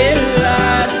wrong again,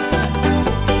 lad?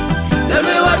 Tell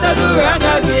me what I I do wrong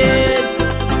again.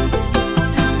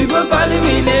 People calling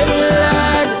me name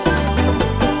lad.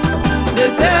 They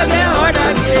say I get hard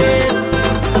again.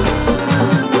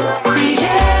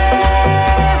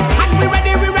 Yeah, and we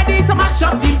ready to mash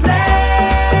up the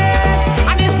place.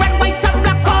 And it's red, white, and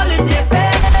black all in their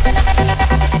face.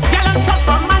 Girl on top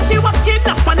of man, she walking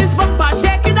up on his bumper,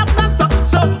 shaking up non-stop.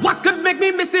 So what could make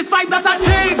me miss his fight? That's a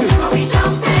thing. We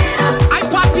jumping up. I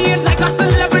partying like a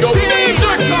celebrity.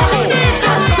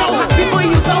 So happy for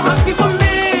you, so happy for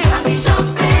me.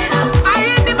 I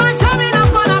ain't the man jamming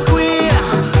up on a queen,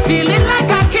 feeling like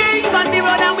a king on the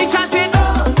road and we chanting.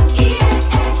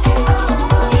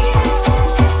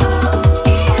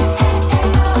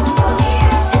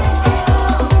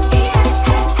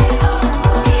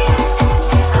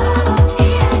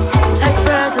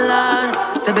 Expert lad,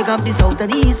 say big up the south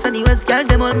and the east and the west, girl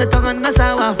them all me tongue and my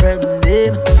sour friend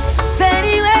them. Say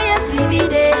anywhere you see me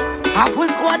there, a full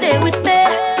squad there with me,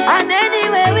 and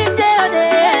anywhere we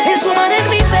there, his woman in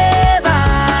me favor.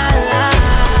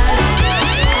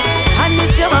 And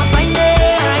if you want find it,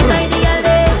 I find the girl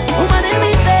there, woman in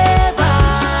me favor.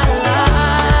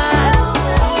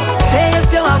 Say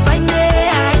if you want find it,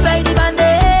 I buy the band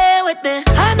there with me,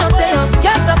 and up there,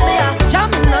 can't stop there,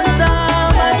 jamming on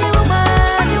somebody woman.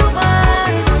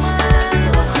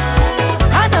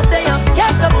 And up there,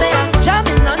 can't stop there,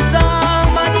 jamming on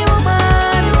somebody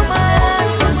woman.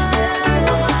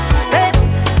 Say,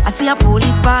 I see a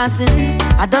police passing,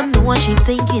 I don't know what she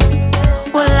thinking.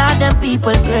 Well, all them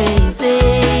people crazy.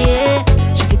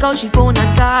 She take out she phone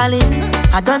and calling,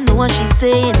 I don't know what she's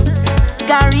saying.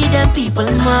 Carry them people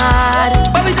mad.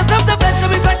 But we just love the vet,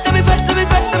 let me vet, let me vet, let me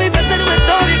vet, let me vet, let me vet,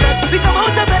 no regrets. We come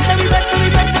out of bed, let me vet, let me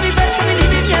vet, let me vet, let me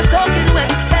leave in here soaking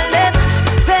wet. Tell them,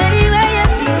 say anywhere you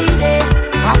see me there,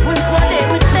 I full squad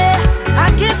there with me. I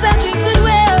kiss and drinks with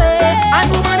way, and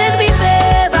woman is me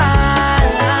favor.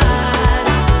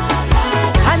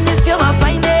 And if you want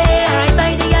find it, right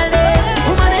by the girl there,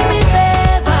 woman is me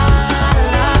favor.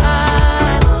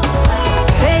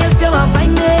 Say if you want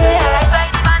find it, right by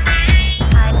the man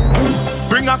there.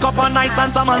 Bring a cup of nice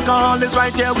and some alcohol is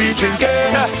right here we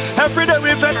drinking. Every day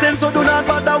we fetting, so do not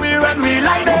bother we when we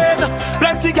lighting.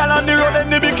 Plenty gal on the road in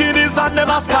the bikinis and the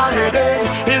masquerading.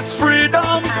 It's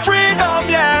freedom, freedom,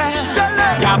 yeah.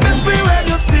 Yeah, miss me when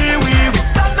you see we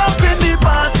stand up in the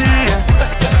party.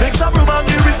 Make some room and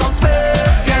give me some space.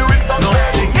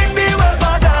 Nothing in the world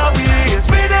bother we. It's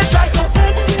we they try to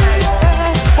envy,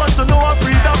 yeah. Want to know our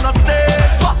freedom no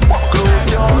stays. Close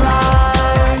your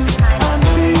eyes and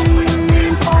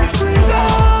feel our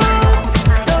freedom.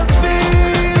 Just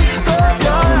feel. Close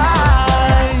your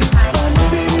eyes and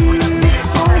feel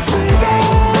our freedom.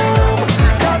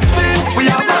 Just feel. We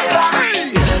are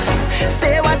Muslim.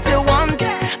 Say what you want,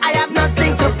 I have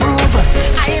nothing to prove.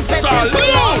 I ain't fetting for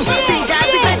long, think I'll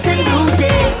be fetting blues,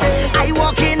 yeah. I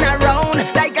walking around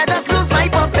like I just lose my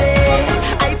puppy.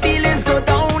 I feeling so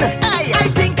down, I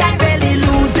think I'm really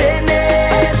losing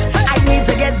it. I need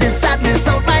to get this sadness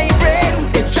out my brain,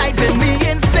 it's driving me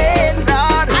insane,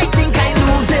 Lord. I think I'm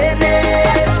losing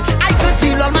it. I could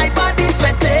feel all my body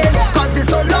sweating, cause it's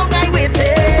so long I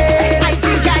waited. I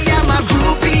think I am a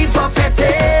groupie for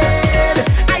fetting.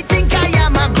 I think I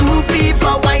am a groupie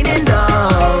for winding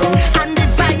down. And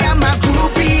if I am a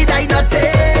groupie, I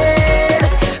nothing.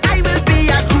 I will be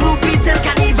a groupie till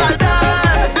carnival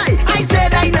done. I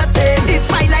said I nothing.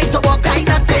 If I like to walk, I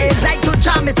nothing. Like to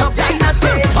jam it up, I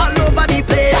nothing. All over the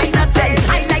place, I nothing.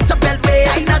 I like to belt way,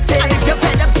 I nothing. And if you're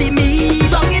fed up, see me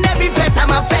down in every fete,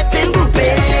 I'm a fetting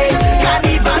groupie.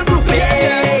 Carnival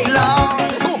groupie, Lord.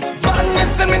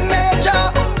 Badness in me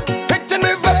nature, it in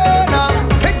me vein.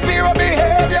 It's zero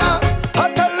behavior,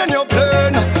 I'm telling you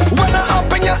plain. When I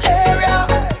up in your area,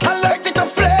 I like it to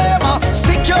flame.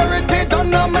 Security don't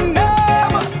know my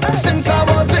name. Since I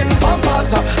was in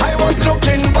Pampers, I was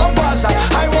looking bumpers.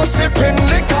 I was sipping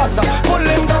liquors,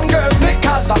 pulling down girls'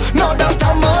 knickers. Now that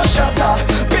I'm a shutter,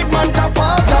 big man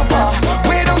tapper, tapper.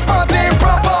 We don't party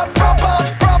proper, proper,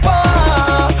 proper.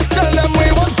 Tell them we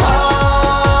was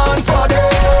born for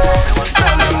this.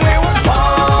 Tell them we was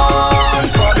born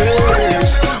for this.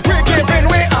 We giving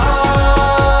we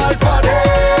all for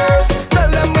this. Tell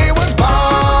them we was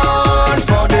born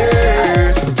for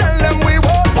this. Tell them we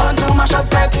was born to mash up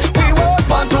fete. We was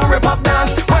born to rip up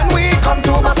dance. When we come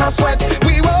to bust a sweat,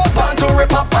 we was born to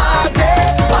rip up party.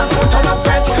 Born to turn up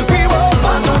fete. We was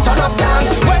born to turn up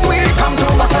dance. When we come to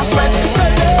bust a sweat,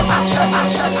 tell them action,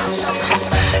 action, action.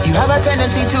 You have a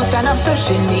tendency to stand up to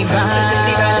shinny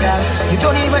vibes. You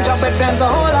don't even jump with friends or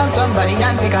hold on somebody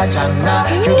and take a jam. Nah,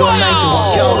 you don't like to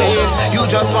walk your ways. You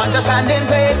just want to stand in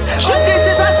place. But this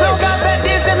is a soca, but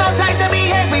this is no time to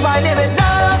behave. We want to live it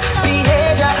now.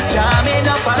 Behavior.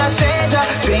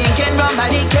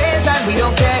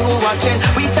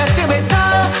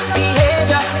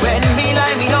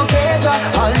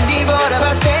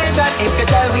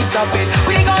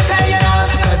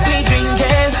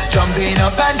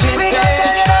 up and tripping.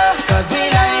 Cause we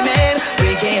liming,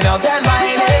 breaking out and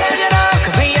whining.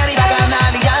 Cause we are the bag and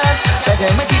all the odds.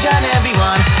 Fighting with each and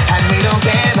everyone, and we don't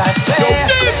care about swear.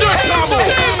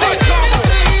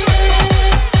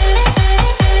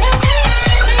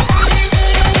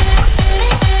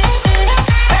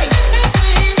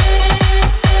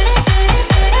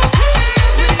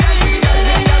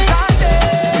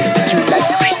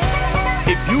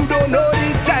 If you don't know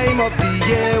the time of the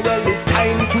year, well, it's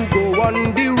time to go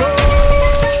on the road.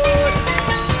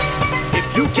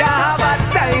 If you can't have a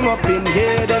time up in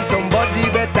here, then somebody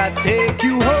better take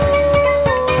you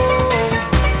home.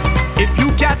 If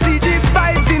you can't see the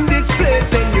vibes in this place,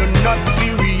 then you're not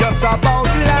serious about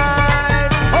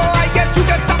life. Oh, I guess you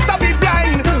just have to be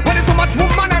blind. When there's so much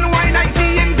woman and wine, I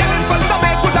see him getting full of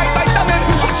it, good like vitamin.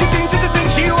 What she think is the thing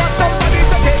she wants somebody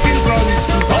to take in front.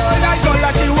 All night all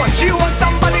that she wants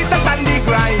somebody to stand the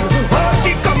grind. Oh,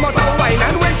 she come out of wine,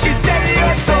 and when she tell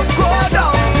you to go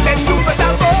down, then you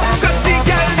better go. Cause the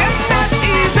girl them not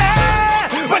easy.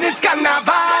 When it's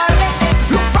carnival,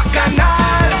 look back and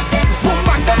all.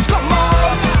 Woman just come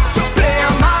out to play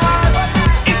a mass.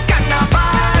 It's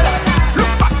carnival,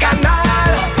 look back and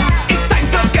all. It's time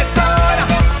to get on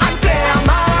and play a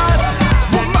mass.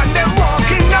 Woman them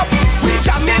walking up, we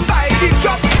jamming by the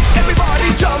drop. Everybody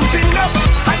jumping up,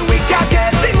 and we can't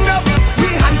get enough.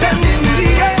 We hand them in the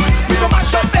air, we go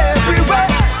mash up everywhere,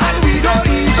 and we don't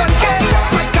even care.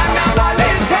 Cause carnival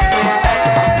is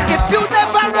here. If you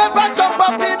never ever jump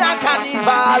up in a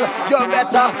carnival, you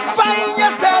better find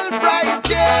yourself right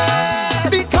here.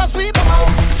 Because we come on,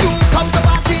 you come to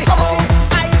party, come on,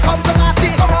 I come to party,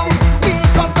 come on, we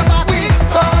come to party,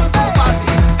 come to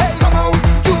party. Hey, come on,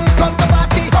 you come to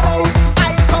party, come on, I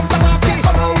come to party,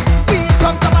 come on, we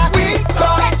come to party, we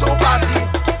come to party.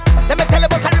 Let me tell you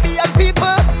about Caribbean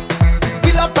people,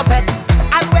 we love to fet,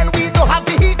 and when we don't have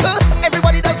vehicle,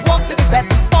 everybody does walk to the fet,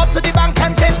 off to the bank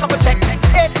and change couple check.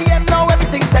 ATM now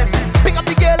everything set. Pick up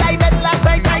the girl I met last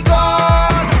night, I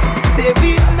gone. Say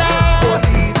we now, go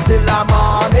leave till the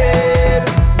morning.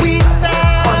 We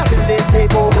now, until they say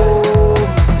go home.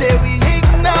 Say we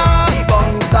ignore, the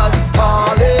bouncers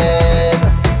calling.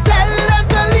 Tell them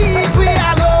to leave we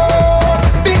alone.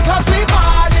 Because we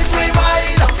born in we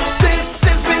mind. This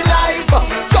is we life.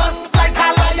 Just like a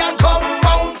lion come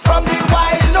out from the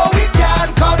wild. No, we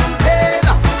can't contain.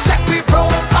 Check we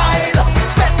profile.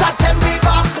 Better send me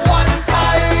back one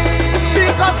time.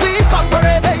 Because we come for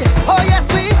it, eh? Oh yes,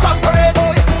 we come for it.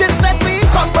 Oh, this let we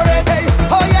come for it, eh?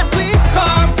 Oh yes, we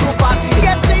come to party.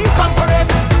 Yes, we come for it.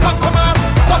 Come from us,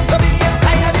 come to me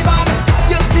inside of the bar.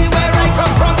 You'll see where I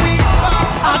come from. We come.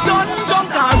 I done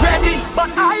drunk already, but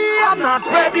I am not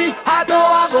ready. I don't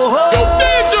want to go home.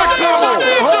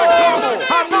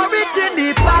 I'm not reaching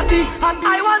the party, and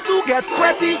I want to get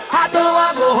sweaty. I don't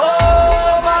want to go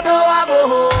home. I don't want to go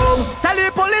home. Tell the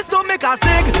police to make a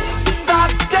sing.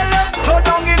 Zach, tell them go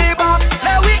down in the bar.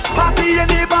 Let we party in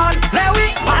the bar. Let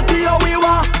we party how we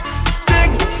want.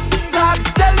 Sing, Zach,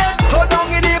 tell them go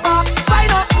down in the bar.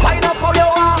 Wind up how you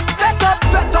want. Fet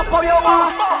up how you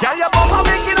want. Girl, your bumper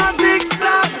making a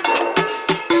zigzag,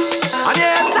 and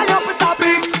you tie up with a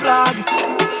big flag.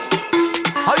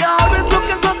 How you always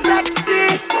looking so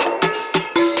sexy.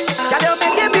 Girl, you're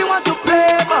making me want to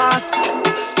play mass.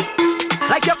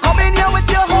 Like you're coming here with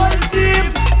your whole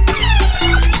team.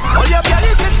 Oh, you're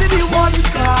barely fixing the one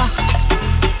car.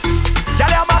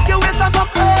 Girl, you back your waist up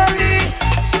early,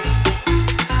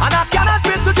 and I cannot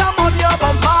wait to jam on your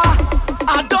bumper.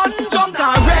 I done drunk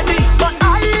already, but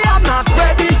I am not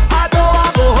ready. I don't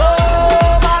want to go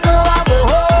home. I don't want to go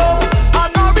home.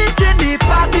 I'm not reaching the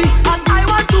party, and I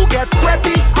want to get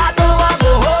sweaty. I don't want to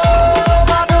go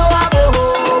home. I don't want to go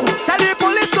home. Tell the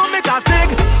police to make a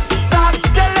sing. Zach,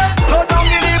 tell them go down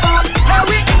in the bar. Let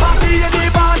we party in the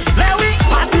bar. Let we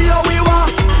party how we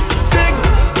want. Sing,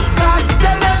 Zach,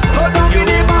 tell them go down in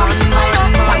the bar.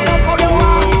 Wind up how you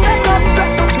want. Get up.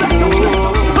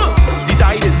 The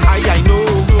tide is high, I know.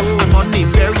 And money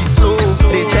very slow.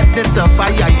 They checked in the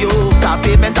fire, yo. Car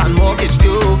payment and mortgage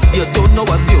due. You don't know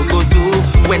what you go do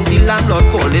when the landlord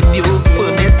calling you.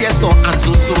 Furniture store and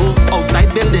so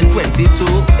outside building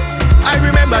 22. I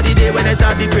remember the day when it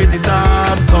had the crazy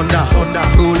sound. Thunder,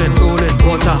 rolling, water,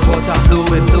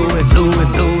 flowing.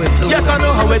 Yes, I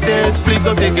know how it is. Please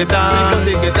don't take it down.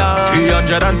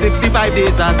 365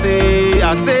 days, I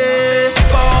say.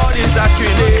 God is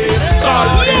actually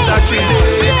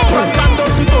from Santo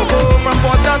to Togo, from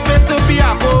Port of Spain to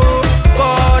Biako.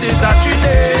 God is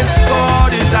actually all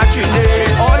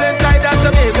inside that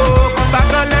Tobago, from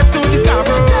Bacalet to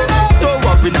Scarborough. Don't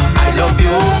worry now, I love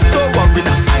you. Don't worry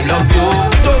now, I love you.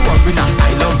 Don't worry now,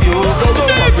 I love you.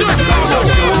 Don't worry now, I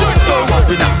love you. Don't worry.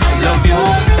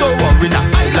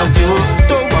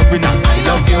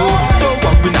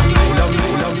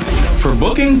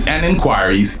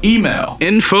 inquiries, email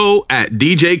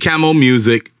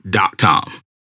info@djcamelmusic.com.